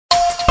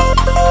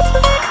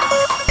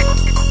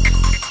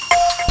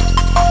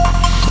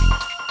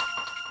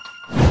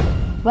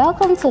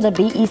Welcome to the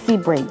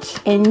BEC Bridge,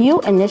 a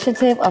new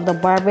initiative of the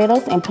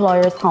Barbados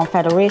Employers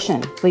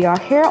Confederation. We are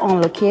here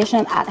on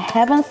location at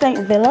Heaven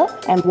St. Villa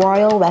and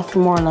Royal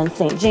Westmoreland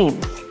St.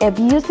 James, a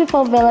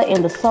beautiful villa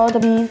in the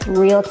Sotheby's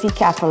Realty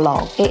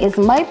Catalog. It is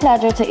my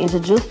pleasure to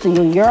introduce to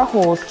you your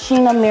host,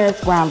 Sheena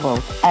Mears-Granville,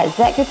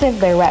 Executive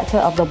Director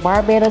of the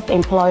Barbados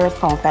Employers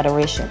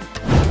Confederation.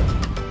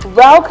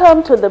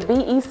 Welcome to the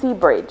BEC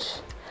Bridge,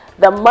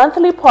 the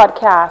monthly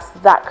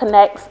podcast that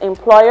connects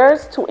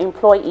employers to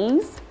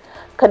employees,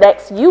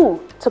 connects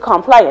you to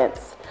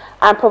compliance,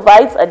 and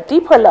provides a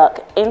deeper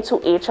look into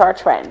HR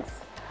trends.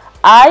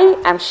 I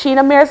am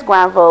Sheena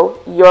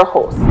Mears-Granville, your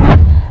host.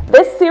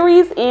 This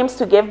series aims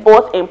to give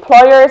both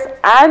employers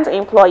and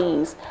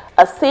employees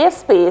a safe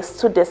space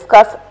to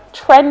discuss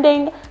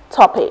trending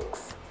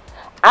topics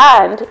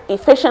and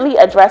efficiently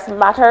address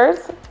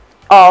matters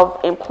of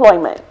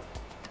employment.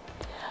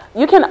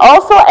 You can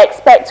also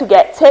expect to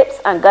get tips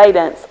and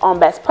guidance on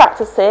best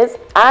practices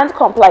and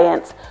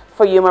compliance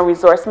for human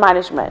resource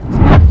management.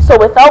 So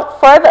without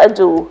further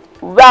ado,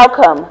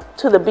 welcome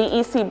to the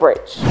BEC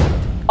Bridge.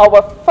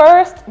 Our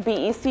first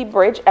BEC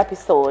Bridge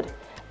episode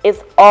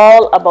is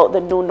all about the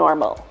new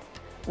normal,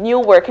 new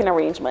working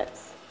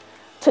arrangements.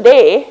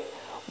 Today,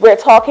 we're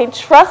talking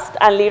trust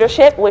and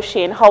leadership with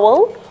Shane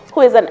Howell,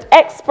 who is an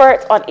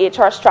expert on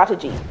HR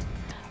strategy.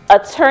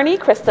 Attorney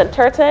Kristen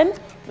Turton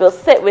will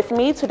sit with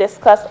me to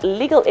discuss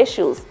legal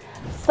issues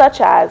such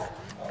as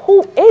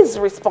who is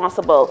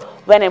responsible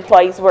when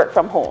employees work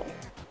from home.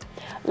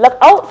 Look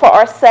out for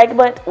our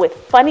segment with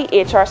funny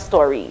HR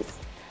stories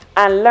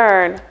and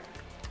learn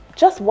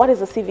just what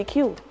is a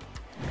CVQ.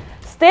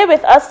 Stay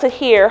with us to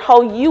hear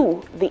how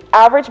you, the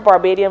average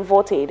Barbadian,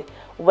 voted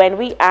when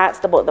we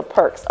asked about the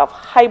perks of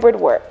hybrid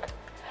work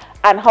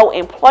and how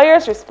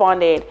employers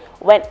responded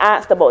when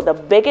asked about the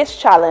biggest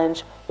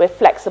challenge with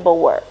flexible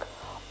work,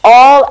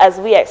 all as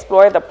we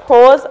explore the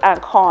pros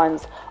and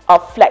cons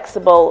of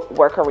flexible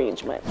work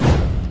arrangements.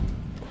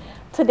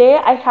 Today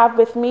I have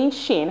with me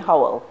Shane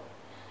Howell.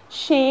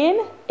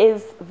 Shane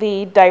is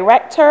the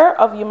Director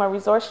of Human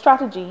Resource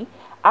Strategy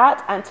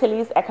at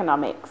Antilles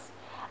Economics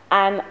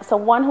and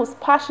someone who's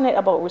passionate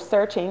about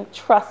researching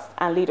trust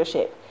and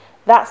leadership.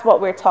 That's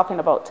what we're talking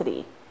about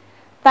today.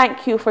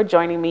 Thank you for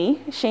joining me,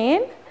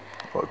 Shane.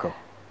 Welcome.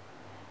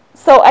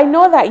 So I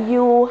know that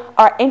you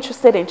are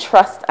interested in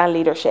trust and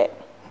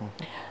leadership.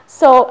 Mm-hmm.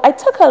 So I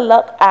took a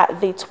look at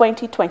the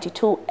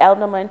 2022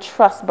 Elderman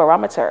Trust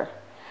Barometer.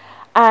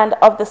 And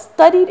of the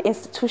studied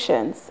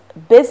institutions,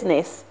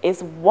 business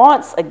is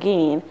once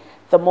again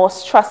the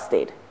most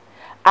trusted.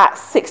 At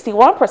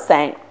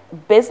 61%,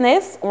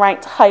 business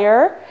ranked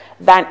higher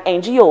than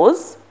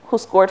NGOs, who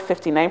scored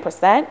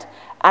 59%,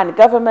 and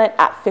government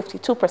at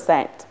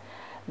 52%.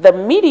 The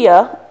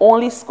media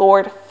only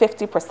scored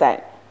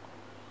 50%.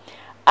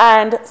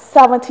 And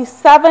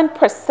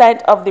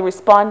 77% of the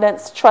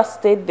respondents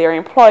trusted their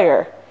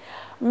employer,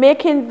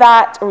 making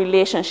that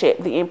relationship,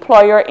 the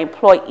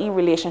employer-employee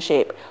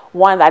relationship,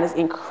 one that is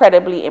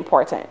incredibly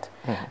important.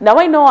 Mm-hmm. Now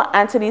I know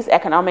Antilles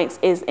Economics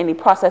is in the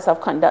process of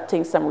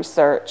conducting some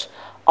research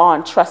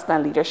on trust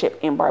and leadership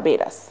in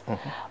Barbados.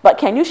 Mm-hmm. But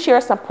can you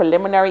share some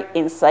preliminary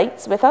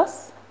insights with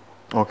us?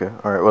 Okay,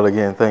 all right. Well,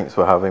 again, thanks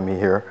for having me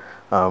here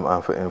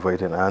and for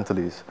inviting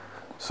Antilles.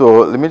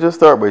 So let me just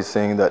start by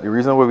saying that the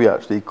reason why we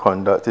actually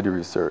conducted the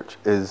research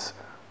is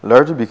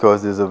largely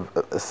because there's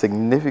a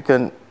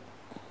significant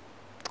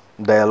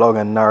dialogue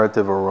and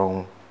narrative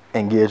around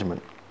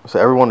engagement. So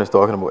everyone is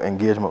talking about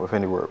engagement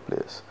within the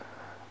workplace.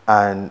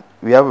 And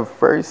we have a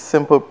very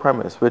simple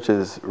premise, which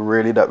is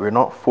really that we're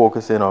not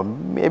focusing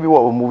on maybe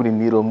what will move the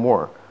needle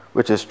more,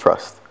 which is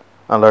trust,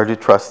 and largely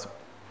trust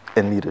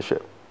in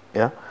leadership.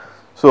 Yeah.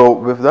 So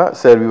with that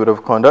said, we would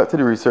have conducted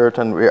the research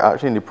and we're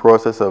actually in the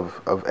process of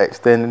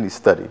extending the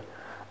study.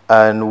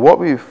 And what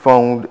we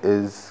found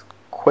is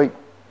quite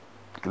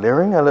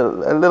glaring, a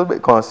little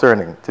bit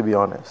concerning, to be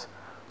honest.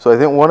 So I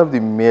think one of the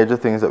major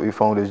things that we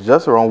found is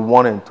just around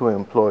 1 in 2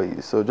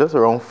 employees, so just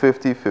around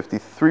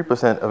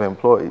 53% of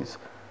employees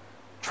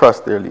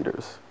trust their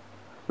leaders,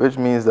 which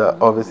means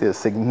that obviously a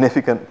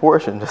significant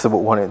portion, just about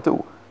 1 in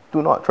 2,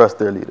 do not trust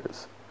their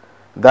leaders.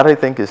 That I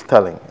think is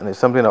telling, and it's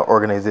something that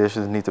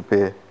organizations need to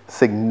pay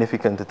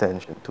significant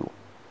attention to.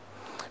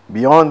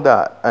 Beyond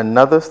that,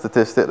 another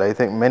statistic that I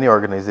think many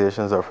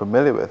organizations are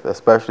familiar with,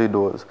 especially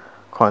those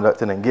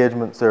conducting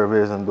engagement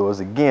surveys and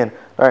those, again,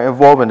 that are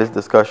involved in this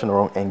discussion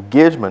around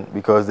engagement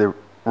because they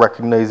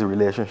recognize the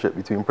relationship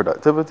between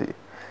productivity,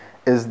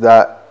 is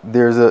that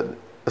there's a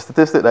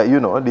statistic that you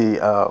know,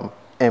 the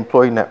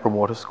Employee Net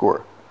Promoter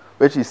Score,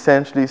 which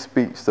essentially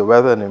speaks to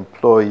whether an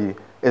employee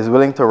is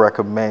willing to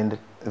recommend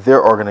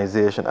their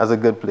organization as a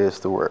good place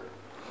to work.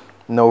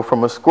 Now,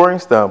 from a scoring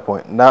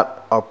standpoint,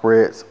 that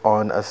operates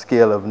on a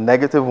scale of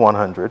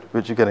 -100,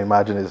 which you can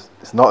imagine is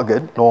not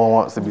good. No one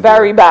wants to be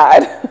very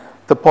bad.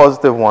 To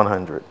positive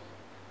 100,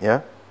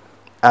 yeah?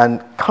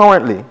 And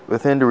currently,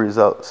 within the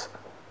results,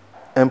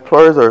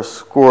 employers are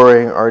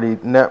scoring, or the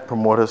Net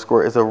Promoter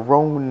Score is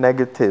around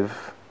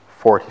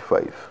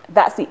 -45.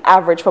 That's the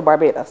average for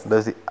Barbados.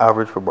 That's the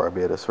average for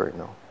Barbados right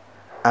now.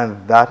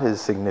 And that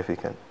is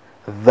significant.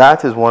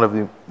 That is one of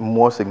the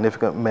more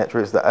significant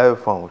metrics that I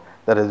have found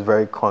that is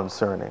very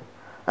concerning.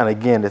 And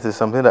again, this is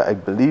something that I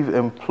believe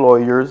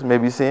employers may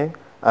be seeing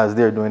as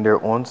they're doing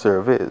their own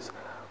surveys.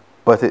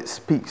 But it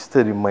speaks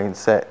to the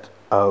mindset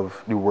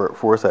of the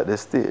workforce at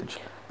this stage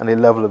and the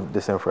level of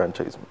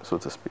disenfranchisement, so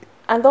to speak.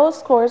 And those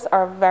scores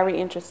are very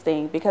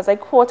interesting because I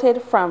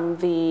quoted from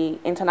the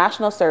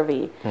international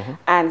survey,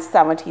 and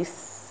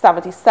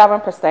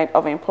 77%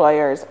 of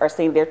employers are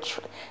saying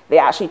they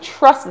actually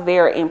trust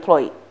their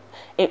employee.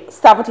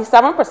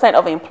 77%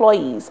 of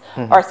employees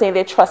are saying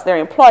they trust their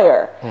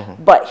employer.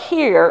 But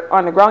here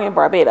on the ground in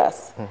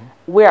Barbados,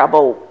 we're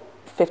about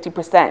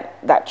 50%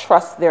 that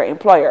trust their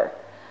employer.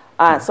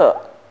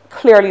 So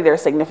clearly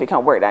there's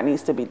significant work that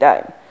needs to be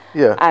done.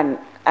 Yeah.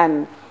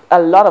 And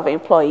a lot of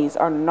employees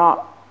are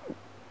not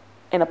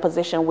in a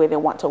position where they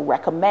want to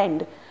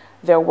recommend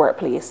their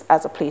workplace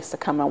as a place to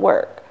come and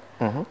work.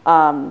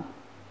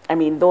 I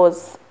mean,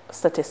 those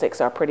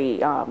statistics are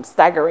pretty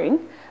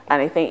staggering.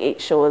 And I think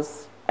it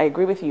shows, I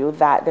agree with you,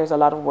 that there's a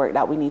lot of work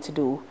that we need to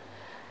do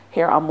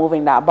here on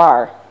moving that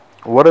bar.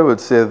 What I would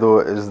say, though,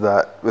 is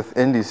that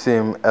within the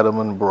same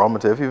element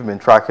barometer, if you've been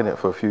tracking it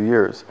for a few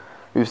years,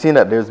 we've seen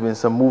that there's been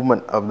some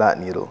movement of that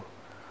needle.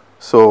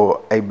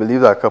 So I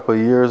believe that a couple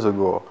of years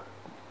ago,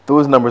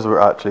 those numbers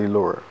were actually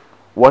lower.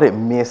 What it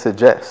may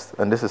suggest,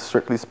 and this is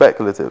strictly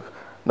speculative,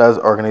 that as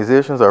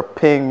organizations are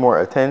paying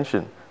more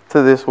attention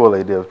to this whole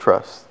idea of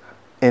trust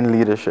in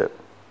leadership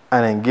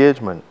and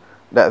engagement,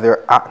 that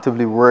they're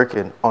actively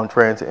working on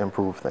trying to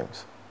improve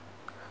things.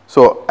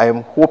 So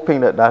I'm hoping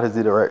that that is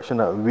the direction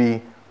that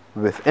we,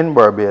 within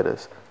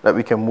Barbados, that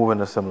we can move in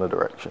a similar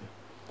direction.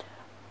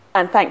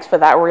 And thanks for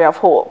that ray of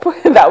hope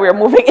that we're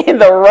moving in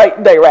the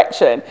right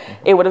direction.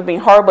 It would have been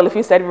horrible if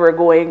you said we were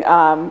going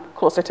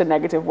closer to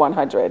negative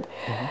 100.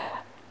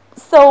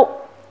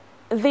 So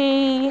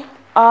the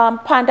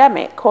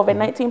pandemic,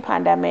 COVID-19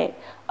 pandemic,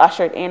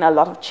 ushered in a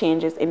lot of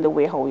changes in the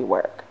way how we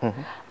work.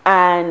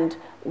 And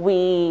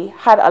we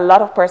had a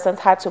lot of persons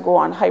had to go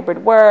on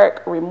hybrid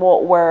work,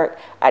 remote work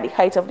at the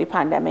height of the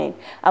pandemic.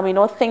 And we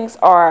know things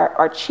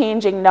are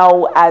changing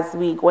now as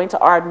we go into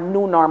our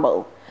new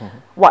normal,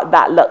 what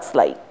that looks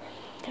like.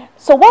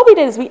 So what we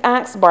did is we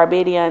asked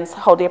Barbadians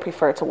how they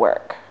prefer to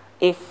work,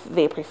 if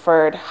they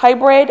preferred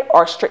hybrid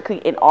or strictly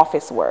in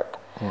office work.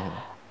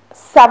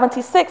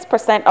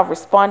 76% of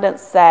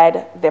respondents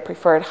said they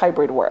preferred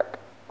hybrid work.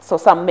 So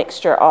some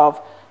mixture of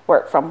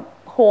work from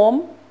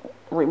home,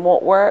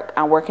 remote work,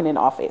 and working in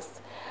office.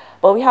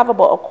 But we have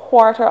about a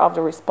quarter of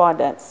the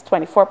respondents,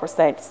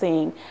 24%,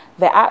 saying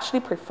they actually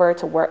prefer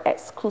to work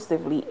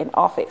exclusively in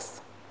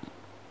office.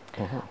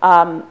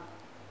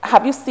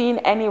 Have you seen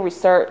any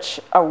research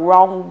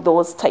around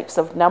those types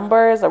of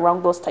numbers,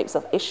 around those types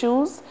of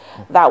issues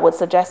that would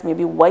suggest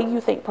maybe why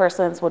you think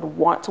persons would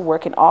want to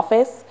work in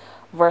office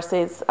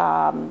versus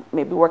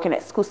maybe working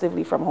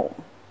exclusively from home?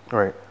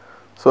 Right.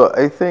 So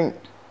I think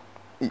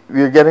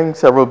we're getting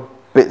several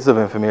bits of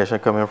information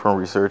coming from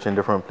research in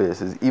different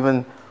places.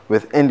 Even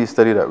within the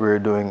study that we're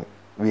doing,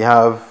 we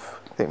have,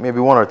 I think, maybe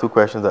one or two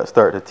questions that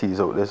start to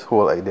tease out this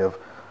whole idea of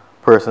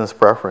person's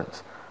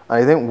preference.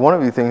 And I think one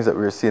of the things that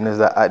we're seeing is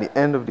that at the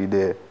end of the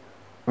day,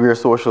 we are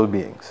social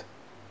beings.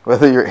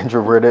 Whether you're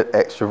introverted,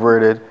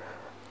 extroverted,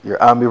 you're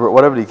ambivert,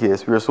 whatever the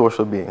case, we're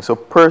social beings. So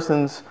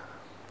persons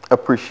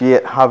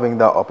appreciate having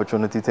that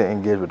opportunity to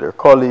engage with their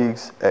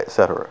colleagues,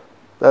 etc.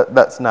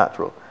 That's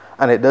natural.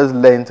 And it does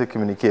lend to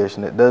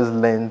communication. It does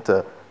lend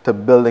to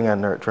building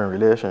and nurturing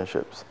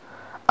relationships.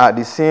 At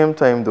the same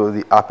time, though,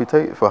 the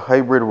appetite for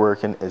hybrid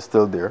working is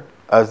still there,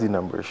 as the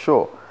numbers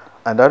show.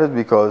 And that is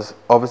because,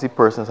 obviously,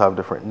 persons have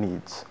different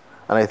needs.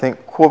 And I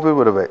think COVID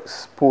would have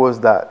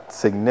exposed that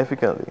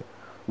significantly,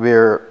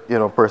 where,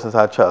 persons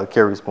had child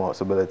care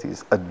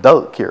responsibilities,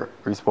 adult care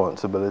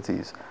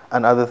responsibilities,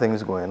 and other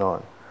things going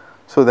on.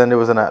 So then there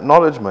was an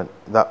acknowledgement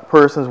that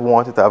persons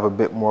wanted to have a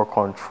bit more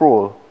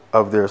control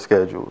of their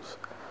schedules.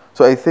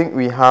 So I think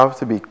we have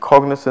to be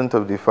cognizant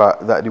of the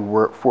fact that the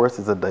workforce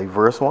is a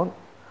diverse one.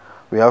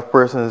 We have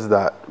persons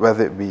that,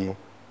 whether it be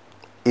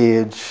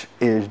age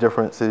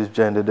differences,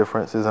 gender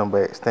differences, and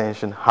by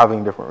extension,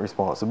 having different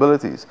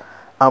responsibilities.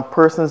 And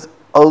persons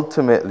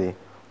ultimately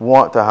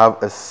want to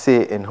have a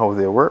say in how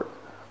they work.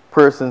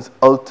 Persons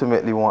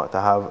ultimately want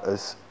to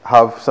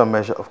have some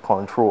measure of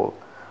control.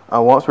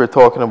 And once we're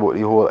talking about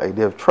the whole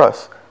idea of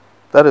trust,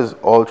 that is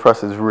all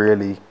trust is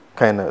really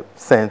kind of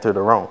centered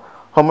around.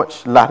 How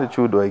much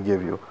latitude do I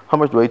give you? How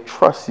much do I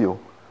trust you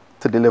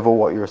to deliver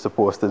what you're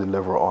supposed to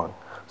deliver on?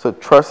 So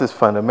trust is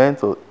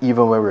fundamental,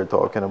 even when we're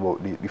talking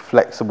about the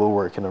flexible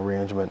working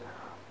arrangement.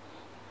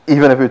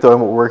 Even if you're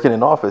talking about working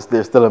in office,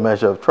 there's still a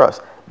measure of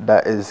trust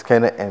that is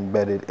kind of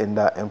embedded in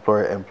that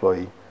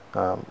employer-employee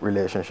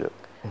relationship.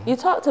 You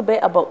talked a bit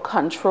about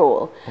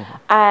control,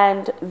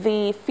 and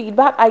the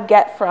feedback I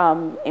get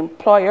from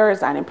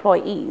employers and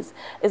employees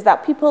is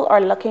that people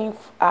are looking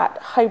at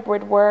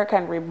hybrid work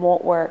and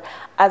remote work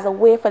as a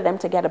way for them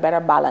to get a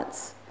better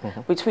balance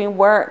between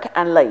work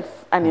and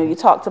life. I know you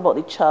talked about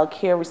the child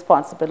care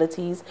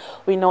responsibilities.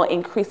 We know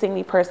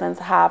increasingly persons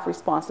have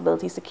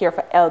responsibilities to care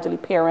for elderly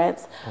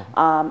parents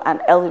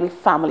and elderly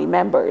family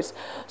members.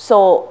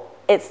 So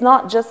it's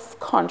not just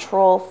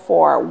control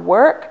for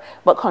work,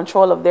 but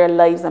control of their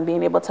lives and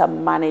being able to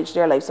manage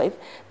their lives. So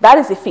that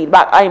is the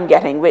feedback I am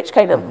getting, which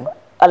kind of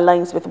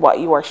aligns with what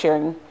you are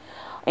sharing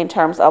in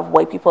terms of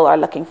why people are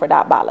looking for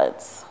that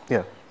balance.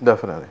 Yeah,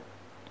 definitely.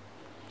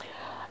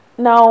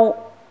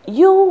 Now,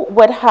 you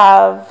would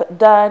have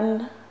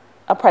done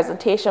a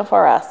presentation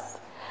for us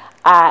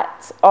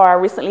at our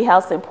recently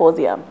held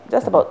symposium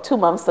just about 2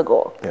 months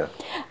ago. Yeah.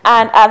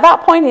 And at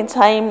that point in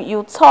time,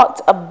 you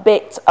talked a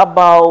bit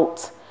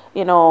about,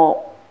 you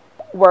know,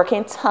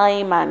 working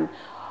time and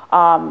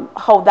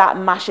how that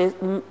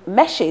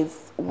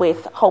meshes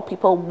with how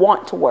people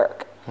want to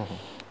work.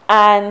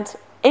 And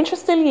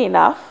interestingly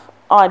enough,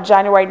 on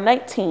January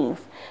 19th,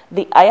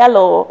 the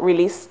ILO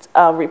released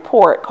a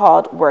report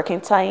called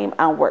Working Time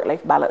and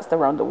Work-Life Balance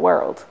Around the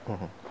World.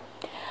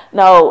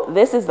 Now,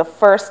 this is the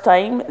first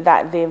time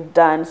that they've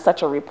done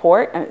such a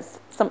report, and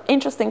some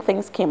interesting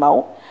things came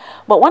out.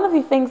 But one of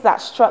the things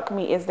that struck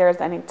me is there's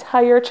an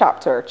entire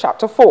chapter,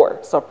 chapter 4,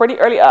 so pretty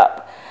early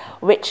up,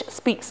 which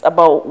speaks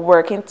about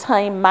working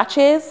time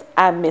matches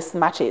and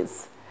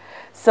mismatches.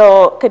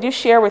 So could you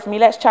share with me,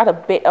 let's chat a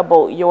bit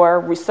about your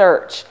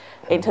research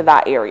into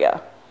that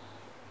area.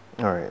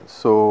 All right,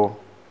 so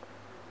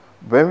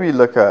when we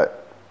look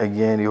at,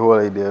 again, the whole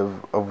idea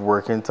of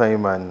working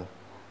time and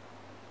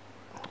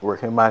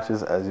working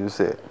matches, as you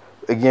say,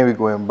 again, we're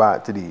going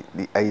back to the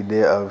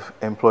idea of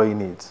employee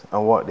needs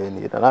and what they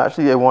need. And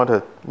actually, I want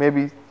to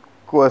maybe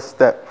go a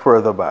step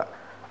further back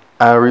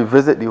and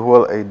revisit the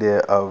whole idea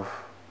of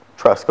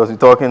trust, because we're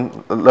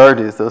talking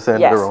largely still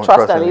centered around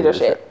trust and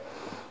leadership.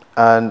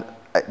 And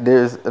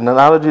there's an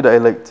analogy that I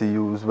like to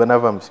use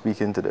whenever I'm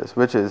speaking to this,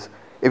 which is,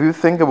 if you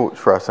think about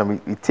trust and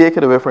we take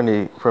it away from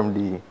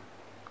the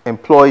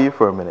employee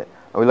for a minute,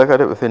 and we look at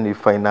it within the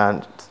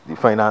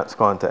finance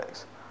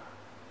context.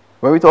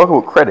 When we talk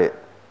about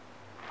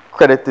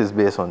credit is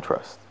based on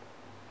trust.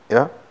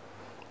 Yeah?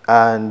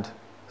 And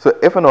so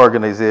if an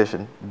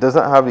organization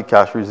doesn't have the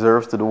cash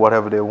reserves to do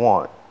whatever they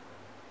want,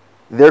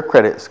 their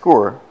credit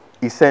score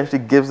essentially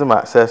gives them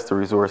access to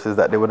resources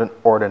that they wouldn't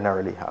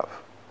ordinarily have.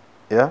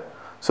 Yeah?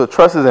 So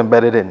trust is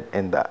embedded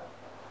in that.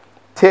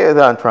 Take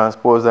that and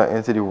transpose that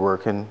into the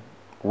working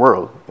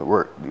world, the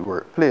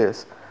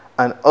workplace,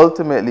 and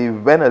ultimately,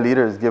 when a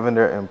leader is giving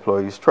their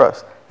employees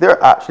trust,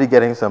 they're actually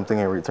getting something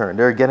in return.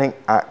 They're getting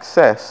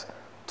access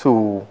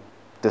to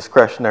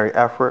discretionary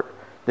effort.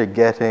 They're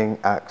getting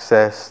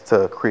access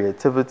to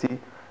creativity.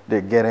 They're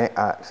getting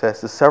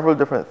access to several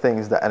different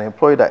things that an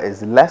employee that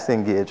is less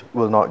engaged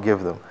will not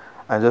give them.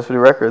 And just for the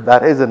record,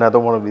 that is another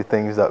one of the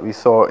things that we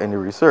saw in the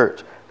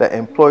research, that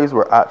employees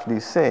were actually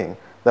saying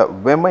that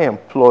when my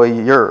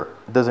employer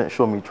doesn't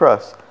show me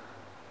trust,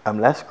 I'm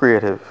less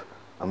creative.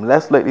 I'm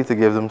less likely to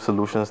give them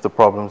solutions to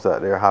problems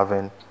that they're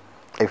having.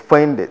 I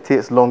find it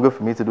takes longer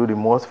for me to do the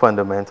most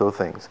fundamental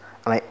things,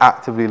 and I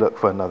actively look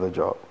for another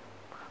job.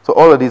 So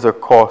all of these are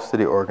costs to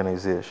the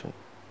organization.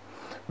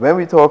 When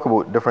we talk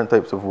about different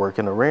types of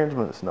working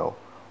arrangements now,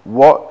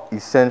 what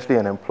essentially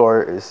an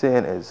employer is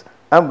saying is,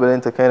 I'm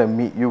willing to kind of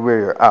meet you where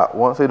you're at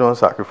once I don't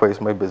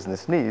sacrifice my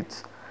business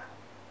needs.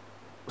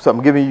 So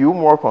I'm giving you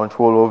more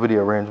control over the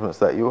arrangements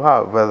that you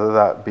have, whether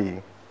that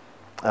be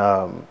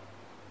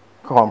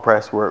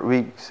compressed work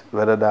weeks,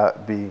 whether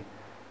that be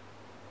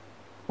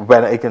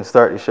when I can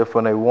start the shift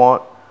when I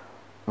want,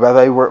 whether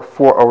I work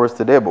 4 hours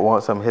today, but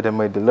once I'm hitting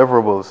my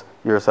deliverables,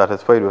 you're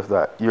satisfied with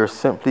that. You're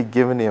simply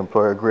giving the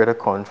employer greater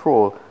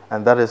control,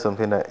 and that is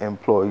something that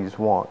employees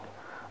want.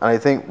 And I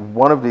think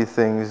one of the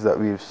things that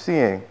we've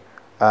seen,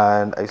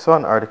 and I saw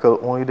an article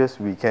only this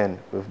weekend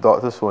with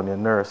Dr. Sonia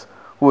Nurse,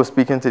 who was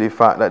speaking to the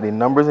fact that the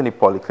numbers in the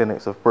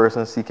polyclinics of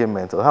persons seeking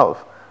mental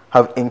health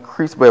have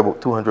increased by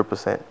about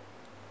 200%.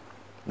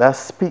 That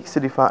speaks to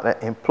the fact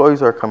that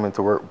employees are coming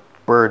to work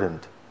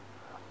burdened.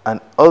 And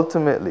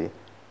ultimately,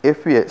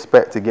 if we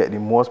expect to get the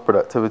most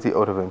productivity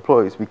out of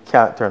employees, we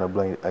can't turn a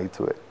blind eye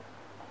to it.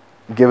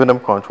 Giving them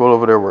control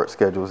over their work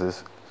schedules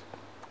is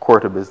core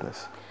to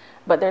business.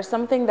 But there's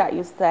something that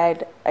you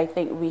said, I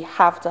think we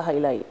have to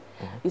highlight.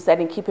 You said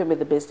in keeping with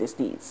the business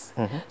needs.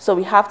 So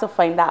we have to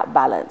find that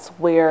balance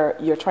where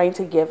you're trying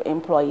to give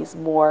employees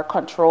more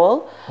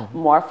control,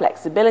 more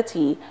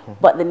flexibility,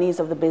 but the needs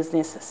of the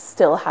business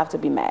still have to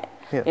be met.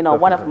 Yeah, you know,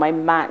 one of definitely.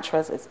 my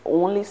mantras is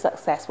only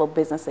successful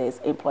businesses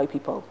employ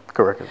people.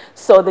 Correct.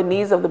 So the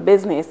needs of the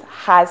business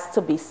has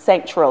to be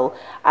central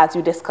as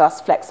you discuss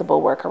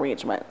flexible work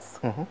arrangements.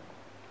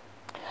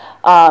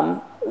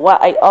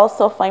 What I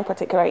also find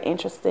particularly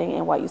interesting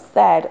in what you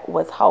said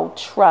was how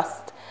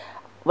trust,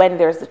 when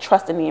there's the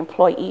trust in the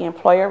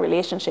employee-employer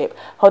relationship,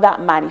 how that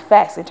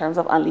manifests in terms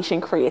of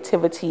unleashing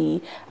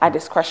creativity and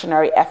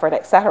discretionary effort,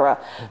 etc.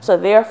 So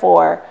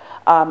therefore,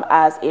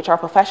 as HR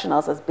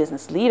professionals, as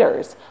business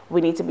leaders, we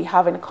need to be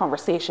having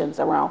conversations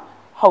around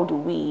how do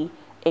we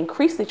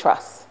increase the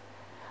trust?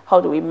 how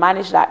do we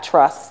manage that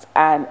trust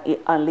and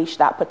unleash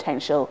that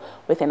potential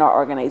within our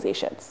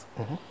organizations.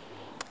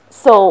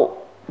 So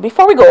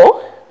before we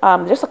go,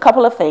 just a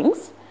couple of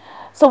things.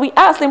 So we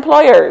asked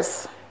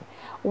employers,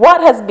 what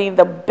has been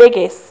the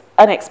biggest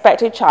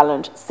unexpected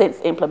challenge since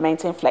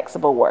implementing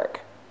flexible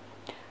work?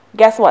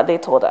 Guess what they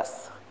told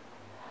us?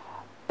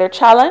 Their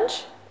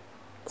challenge,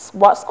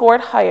 what scored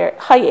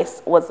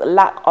highest was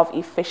lack of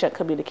efficient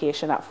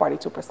communication at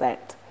 42%.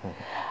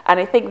 And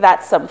I think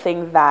that's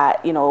something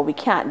that, we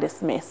can't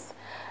dismiss.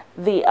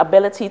 The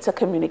ability to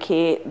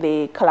communicate,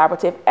 the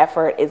collaborative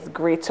effort is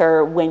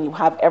greater when you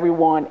have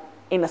everyone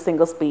in a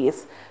single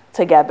space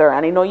together.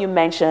 And I know you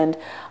mentioned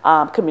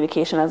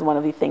communication as one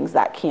of the things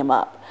that came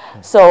up.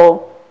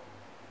 So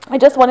I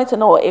just wanted to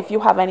know if you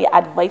have any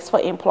advice for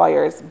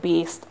employers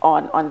based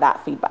on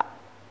that feedback.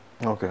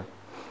 Okay.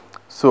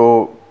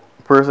 So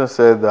person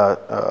said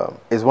that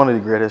is one of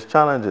the greatest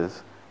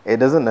challenges. It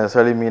doesn't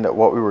necessarily mean that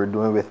what we were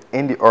doing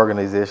within the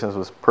organizations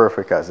was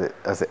perfect as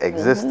it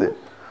existed.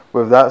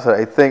 With that said,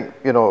 I think,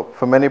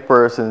 for many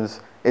persons,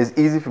 it's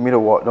easy for me to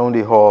walk down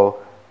the hall,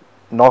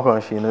 knock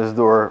on Sheena's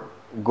door,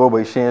 go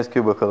by Shane's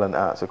cubicle and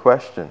ask a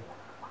question.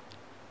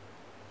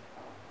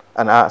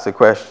 And ask a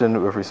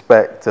question with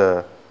respect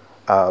to,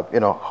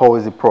 how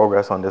is the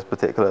progress on this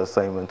particular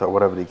assignment or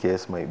whatever the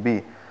case might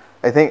be.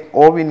 I think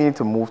all we need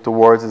to move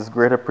towards is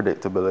greater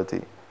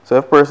predictability. So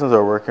if persons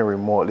are working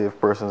remotely, if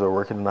persons are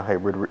working in a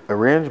hybrid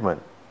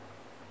arrangement,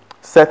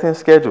 setting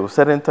schedules,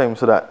 setting time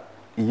so that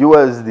you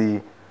as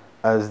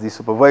the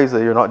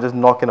supervisor, you're not just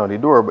knocking on the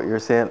door, but you're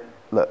saying,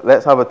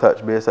 let's have a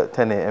touch base at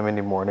 10 a.m. in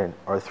the morning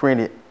or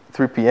 3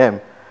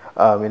 p.m.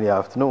 In the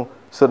afternoon,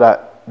 so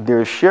that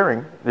there's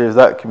sharing, there's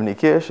that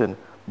communication,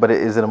 but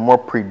it is in a more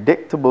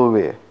predictable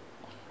way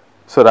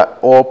so that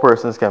all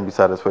persons can be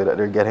satisfied that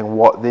they're getting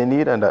what they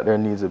need and that their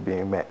needs are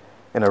being met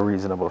in a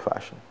reasonable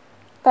fashion.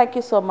 Thank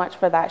you so much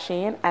for that,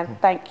 Shane, and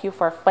thank you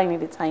for finding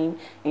the time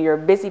in your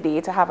busy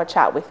day to have a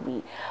chat with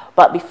me.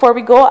 But before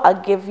we go,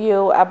 I'll give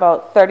you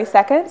about 30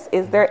 seconds.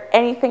 Is there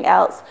anything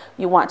else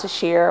you want to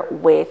share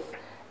with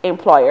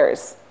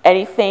employers?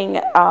 Anything,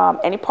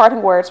 any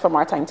parting words from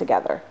our time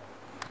together?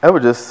 I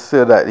would just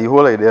say that the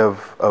whole idea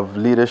of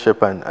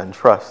leadership and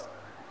trust,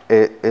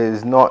 it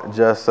is not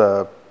just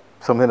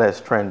something that's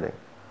trending.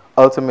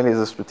 Ultimately, it's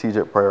a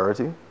strategic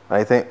priority.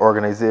 I think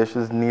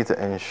organizations need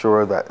to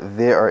ensure that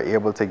they are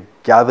able to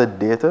gather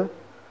data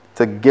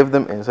to give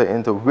them insight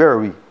into where are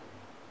we,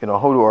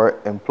 how do our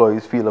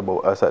employees feel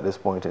about us at this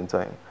point in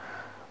time.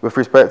 With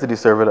respect to the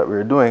survey that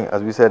we're doing,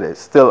 as we said,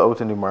 it's still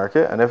out in the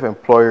market, and if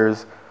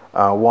employers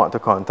want to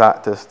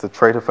contact us to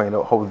try to find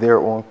out how their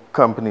own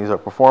companies are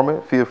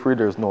performing, feel free,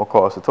 there's no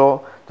cost at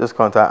all. Just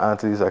contact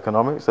Antilles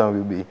Economics and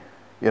we'll be,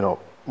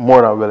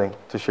 more than willing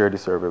to share the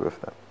survey with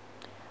them.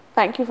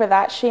 Thank you for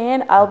that,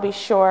 Shane. I'll be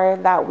sure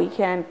that we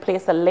can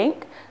place a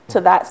link to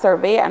that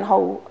survey and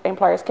how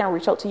employers can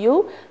reach out to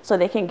you so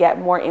they can get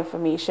more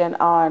information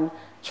on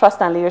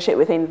trust and leadership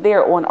within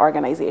their own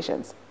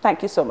organizations.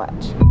 Thank you so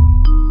much.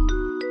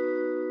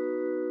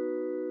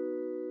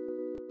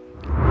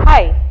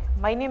 Hi,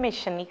 my name is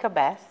Shanika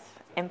Bess,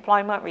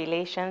 Employment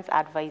Relations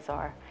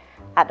Advisor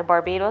at the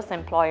Barbados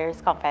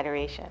Employers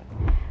Confederation.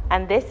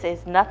 And this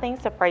is Nothing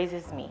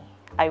Surprises Me.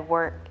 I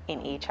work in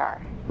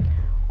HR.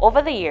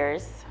 Over the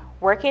years,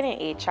 working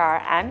in HR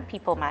and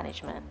people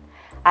management,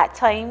 at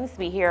times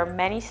we hear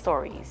many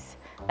stories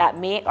that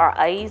make our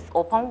eyes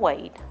open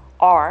wide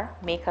or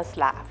make us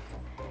laugh.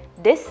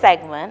 This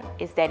segment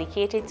is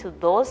dedicated to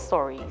those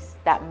stories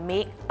that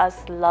make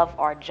us love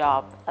our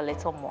job a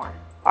little more.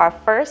 Our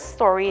first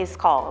story is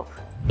called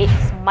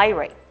It's My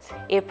Right.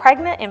 A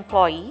pregnant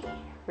employee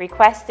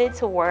requested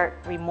to work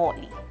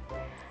remotely.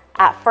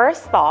 At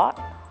first thought,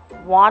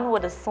 one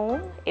would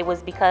assume it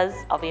was because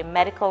of a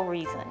medical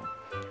reason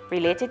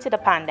related to the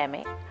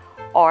pandemic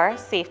or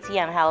safety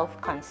and health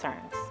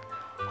concerns.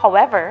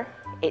 However,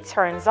 it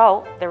turns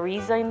out the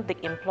reason the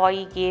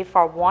employee gave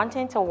for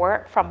wanting to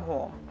work from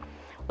home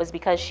was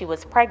because she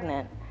was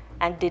pregnant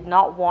and did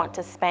not want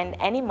to spend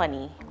any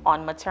money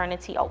on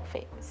maternity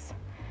outfits.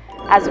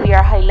 As we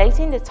are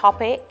highlighting the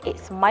topic,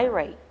 it's my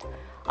right.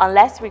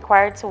 Unless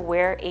required to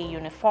wear a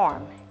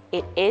uniform,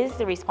 it is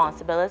the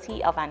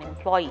responsibility of an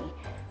employee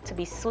to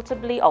be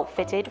suitably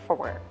outfitted for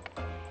work.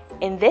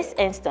 In this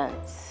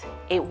instance,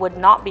 it would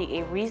not be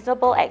a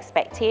reasonable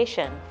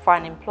expectation for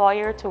an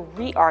employer to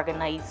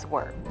reorganize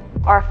work.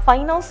 Our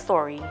final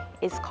story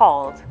is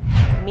called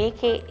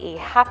Make It a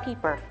Happy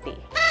Birthday.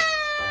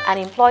 An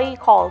employee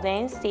called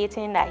in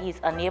stating that he's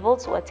unable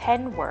to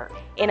attend work.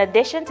 In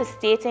addition to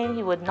stating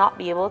he would not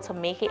be able to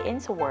make it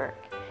into work,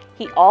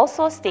 he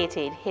also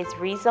stated his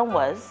reason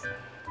was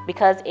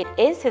because it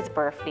is his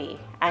birthday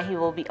and he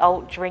will be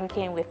out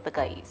drinking with the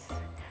guys.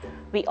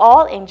 We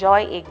all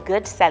enjoy a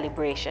good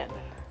celebration,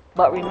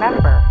 but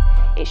remember,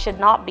 it should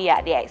not be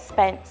at the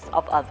expense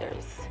of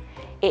others.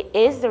 It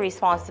is the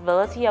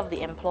responsibility of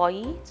the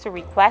employee to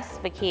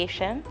request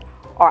vacation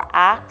or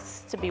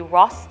ask to be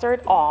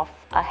rostered off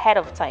ahead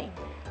of time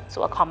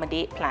to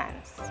accommodate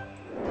plans.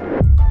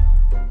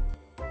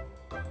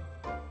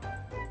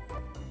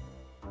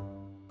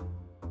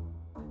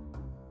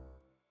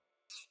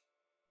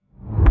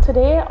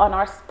 today on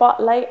our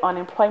Spotlight on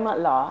Employment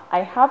Law,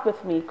 I have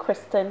with me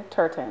Kristen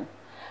Turton.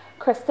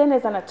 Kristen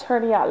is an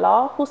attorney at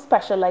law who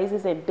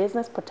specializes in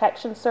business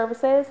protection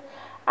services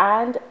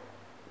and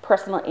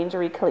personal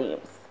injury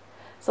claims.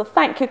 So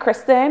thank you,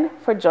 Kristen,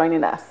 for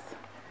joining us.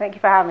 Thank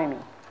you for having me.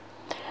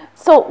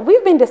 So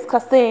we've been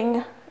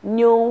discussing the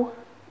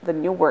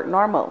new work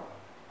normal,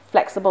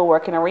 flexible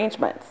working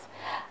arrangements,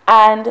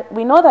 and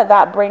we know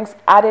that brings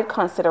added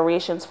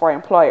considerations for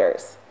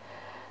employers.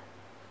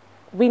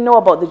 We know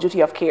about the duty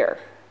of care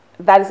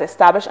that is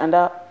established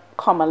under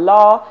common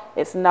law.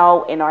 It's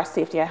now in our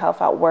safety and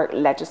health at work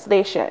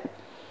legislation.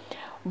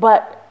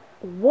 But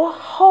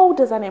how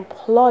does an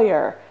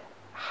employer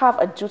have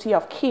a duty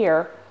of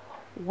care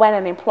when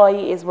an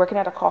employee is working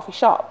at a coffee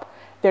shop?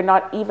 They're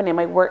not even in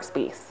my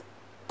workspace.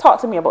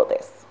 Talk to me about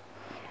this.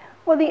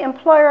 Well, the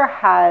employer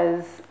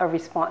has a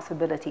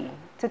responsibility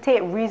to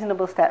take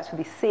reasonable steps for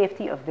the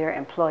safety of their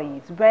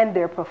employees when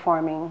they're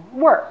performing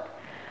work.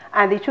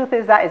 And the truth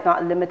is that is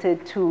not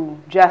limited to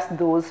just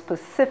those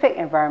specific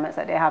environments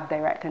that they have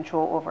direct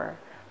control over,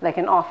 like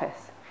an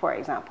office, for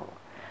example.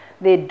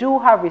 They do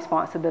have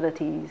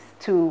responsibilities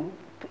to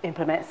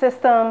implement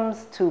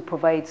systems, to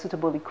provide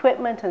suitable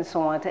equipment and so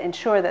on to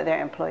ensure that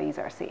their employees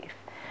are safe.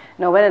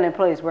 Now, when an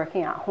employee is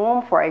working at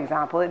home, for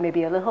example, it may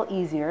be a little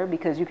easier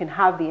because you can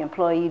have the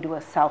employee do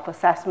a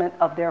self-assessment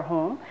of their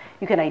home.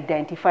 You can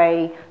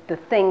identify the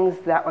things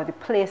that or the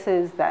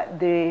places that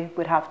they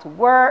would have to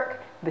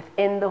work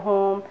within the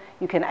home.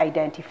 You can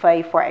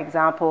identify, for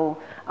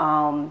example,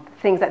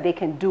 things that they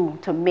can do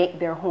to make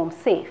their home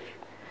safe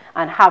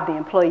and have the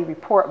employee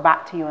report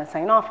back to you and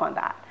sign off on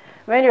that.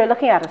 When you're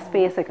looking at a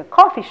space like a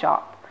coffee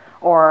shop,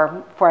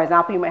 or for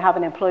example, you might have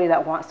an employee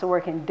that wants to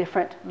work in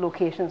different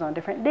locations on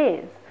different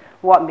days,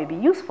 what may be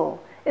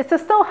useful is to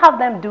still have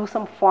them do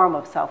some form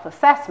of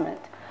self-assessment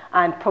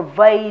and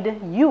provide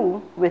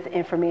you with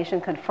information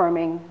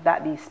confirming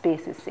that the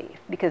space is safe,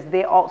 because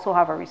they also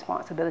have a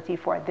responsibility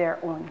for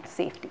their own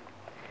safety.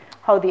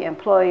 How the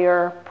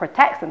employer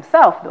protects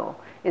himself, though,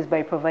 is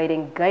by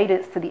providing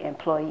guidance to the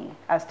employee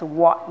as to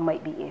what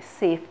might be a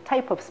safe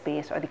type of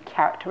space or the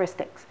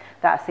characteristics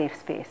that a safe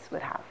space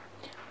would have.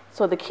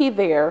 So the key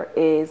there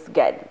is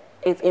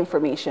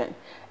information.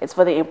 It's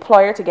for the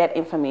employer to get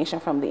information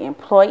from the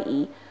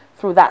employee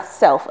through that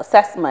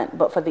self-assessment,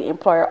 but for the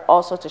employer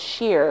also to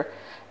share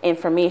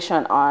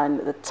information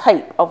on the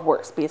type of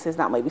workspaces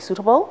that might be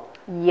suitable?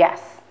 Yes.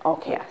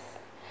 Okay. Yes.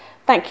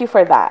 Thank you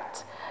for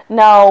that.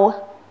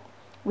 Now,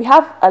 we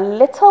have a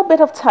little bit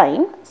of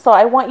time, so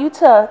I want you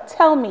to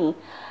tell me,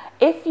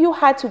 if you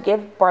had to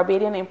give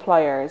Barbadian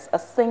employers a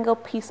single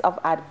piece of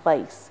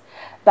advice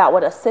that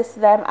would assist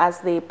them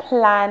as they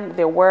plan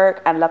their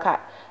work and look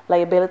at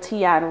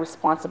liability and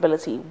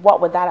responsibility,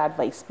 what would that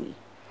advice be?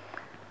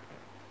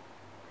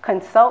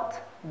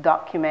 Consult,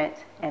 document,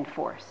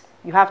 enforce.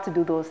 You have to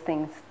do those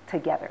things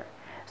together.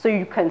 So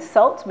you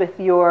consult with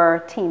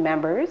your team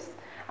members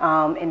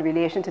in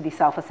relation to the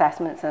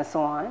self-assessments and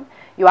so on.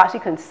 You actually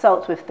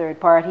consult with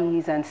third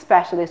parties and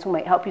specialists who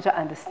might help you to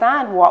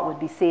understand what would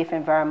be safe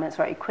environments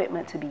or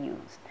equipment to be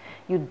used.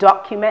 You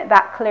document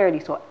that clearly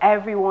so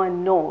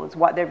everyone knows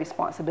what their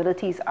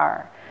responsibilities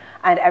are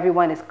and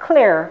everyone is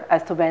clear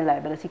as to when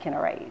liability can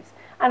arise.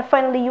 And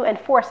finally, you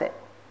enforce it,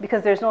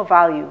 because there's no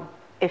value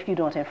if you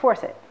don't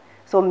enforce it.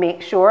 So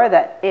make sure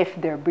that if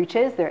there are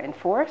breaches, they're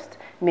enforced.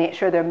 Make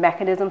sure there are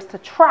mechanisms to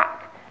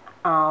track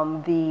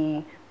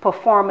the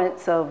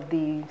performance of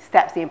the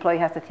steps the employee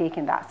has to take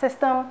in that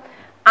system,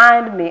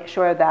 and make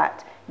sure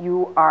that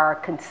you are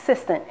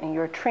consistent in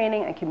your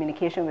training and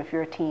communication with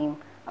your team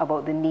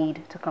about the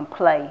need to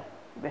comply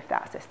with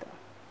that system.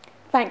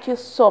 Thank you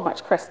so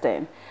much,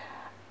 Kristen.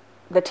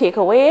 The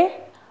takeaway: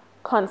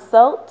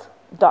 consult,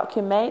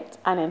 document,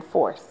 and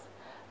enforce.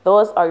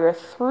 Those are your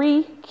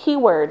 3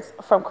 keywords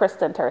from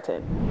Kristen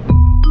Turton.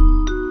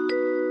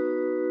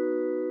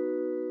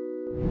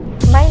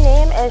 My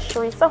name is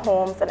Sharissa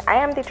Holmes, and I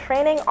am the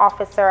training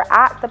officer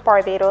at the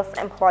Barbados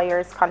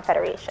Employers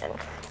Confederation.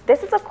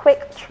 This is a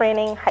quick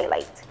training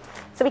highlight.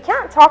 So we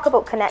can't talk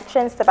about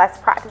connections to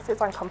best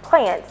practices on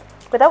compliance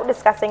without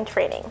discussing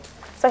training.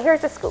 So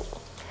here's the scoop.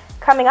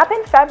 Coming up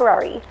in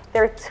February,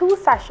 there are 2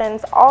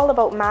 sessions all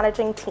about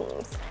managing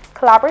teams,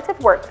 collaborative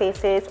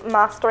workplaces,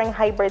 mastering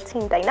hybrid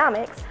team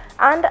dynamics,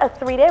 and a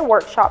 3-day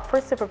workshop for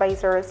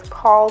supervisors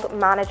called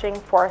Managing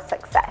for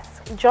Success.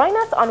 Join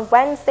us on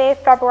Wednesday,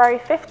 February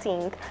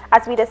 15th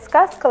as we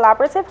discuss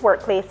collaborative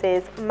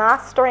workplaces,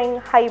 mastering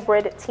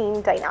hybrid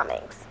team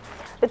dynamics.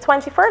 The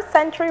 21st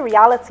century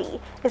reality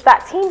is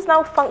that teams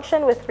now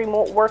function with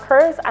remote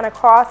workers and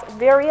across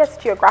various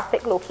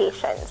geographic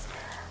locations.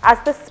 As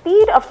the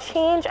speed of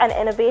change and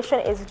innovation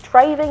is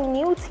driving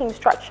new team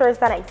structures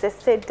than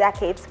existed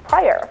decades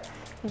prior,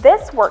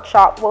 this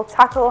workshop will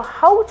tackle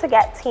how to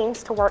get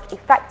teams to work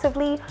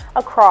effectively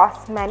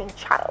across many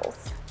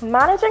channels.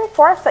 Managing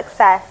for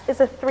Success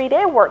is a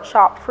 3-day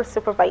workshop for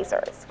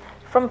supervisors.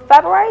 From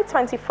February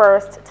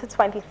 21st to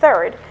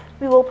 23rd,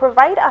 we will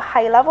provide a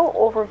high-level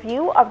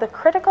overview of the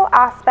critical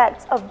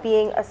aspects of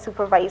being a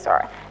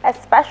supervisor,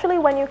 especially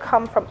when you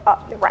come from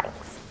up the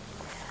ranks.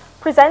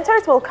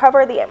 Presenters will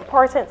cover the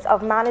importance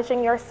of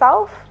managing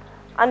yourself,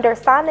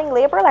 understanding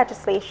labor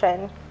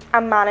legislation,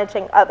 and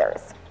managing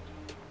others.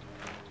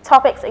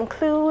 Topics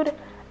include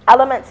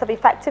elements of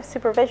effective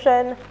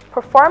supervision,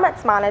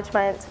 performance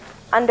management,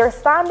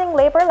 understanding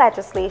labor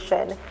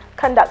legislation,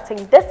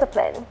 conducting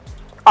discipline,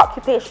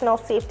 occupational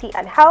safety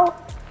and health,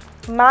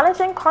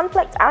 managing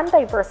conflict and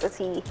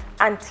diversity,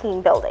 and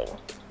team building.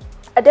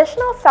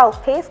 Additional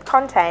self-paced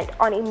content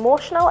on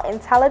emotional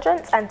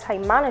intelligence and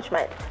time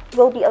management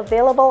will be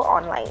available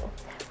online.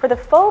 For the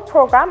full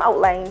program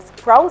outlines,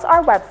 browse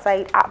our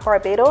website at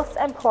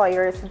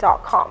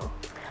barbadosemployers.com.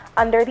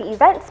 Under the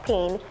Events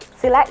pane,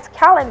 select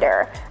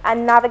Calendar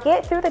and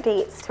navigate through the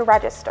dates to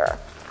register,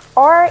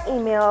 or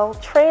email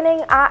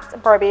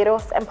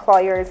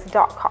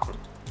training@barbadosemployers.com.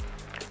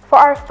 For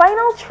our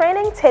final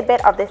training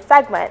tidbit of this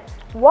segment,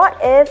 what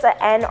is an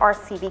N or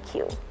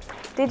CVQ?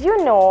 Did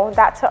you know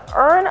that to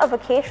earn a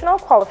vocational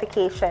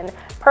qualification,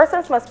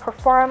 persons must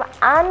perform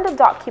and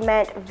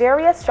document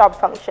various job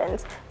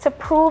functions to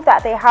prove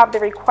that they have the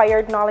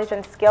required knowledge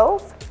and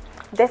skills?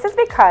 This is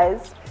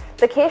because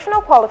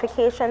vocational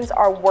qualifications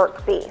are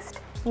work-based,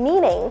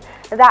 meaning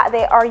that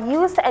they are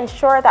used to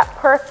ensure that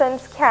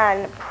persons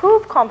can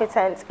prove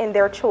competence in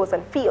their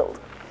chosen field.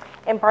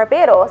 In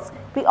Barbados,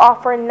 we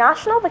offer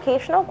national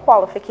vocational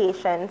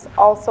qualifications,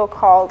 also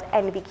called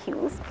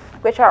NVQs,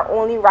 which are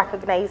only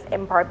recognized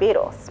in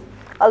Barbados,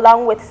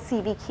 along with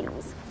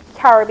CVQs,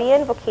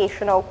 Caribbean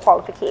Vocational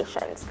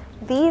Qualifications.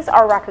 These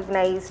are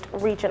recognized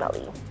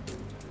regionally.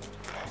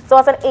 So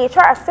as an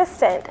HR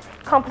assistant,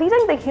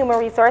 completing the Human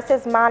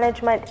Resources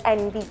Management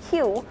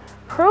NVQ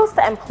proves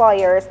to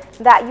employers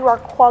that you are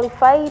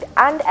qualified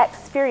and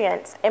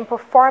experienced in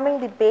performing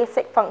the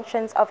basic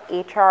functions of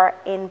HR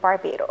in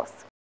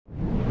Barbados.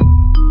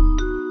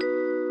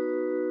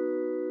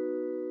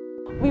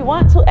 We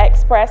want to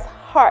express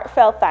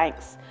heartfelt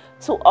thanks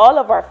to all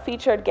of our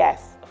featured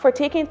guests for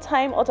taking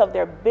time out of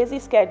their busy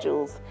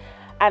schedules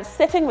and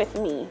sitting with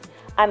me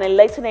and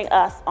enlightening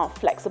us on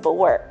flexible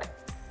work.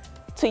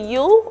 To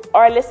you,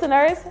 our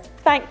listeners,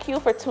 thank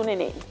you for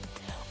tuning in.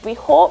 We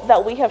hope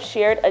that we have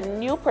shared a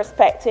new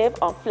perspective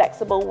on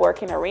flexible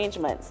working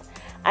arrangements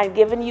and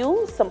given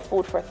you some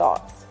food for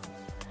thought.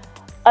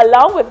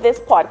 Along with this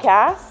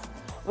podcast,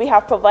 we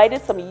have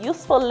provided some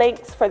useful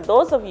links for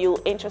those of you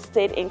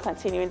interested in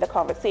continuing the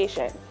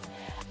conversation.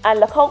 And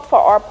look out for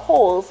our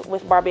polls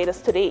with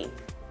Barbados Today.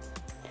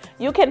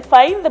 You can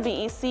find the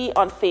BEC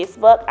on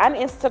Facebook and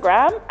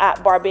Instagram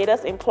at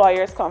Barbados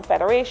Employers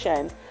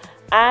Confederation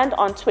and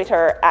on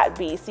Twitter at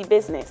BEC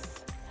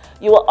Business.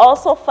 You will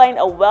also find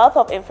a wealth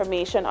of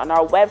information on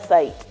our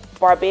website,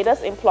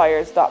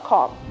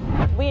 barbadosemployers.com.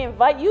 We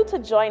invite you to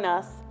join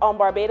us on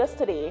Barbados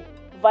Today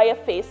via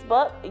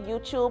Facebook,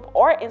 YouTube,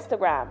 or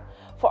Instagram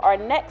for our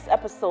next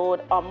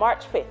episode on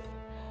March 5th,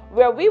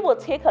 where we will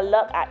take a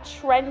look at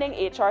trending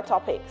HR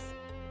topics: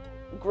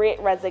 Great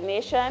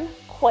Resignation,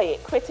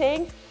 quiet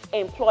quitting,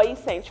 employee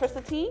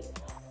centricity.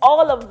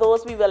 All of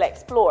those we will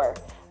explore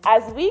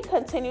as we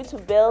continue to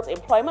build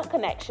employment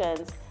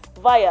connections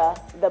via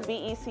the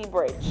BEC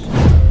Bridge.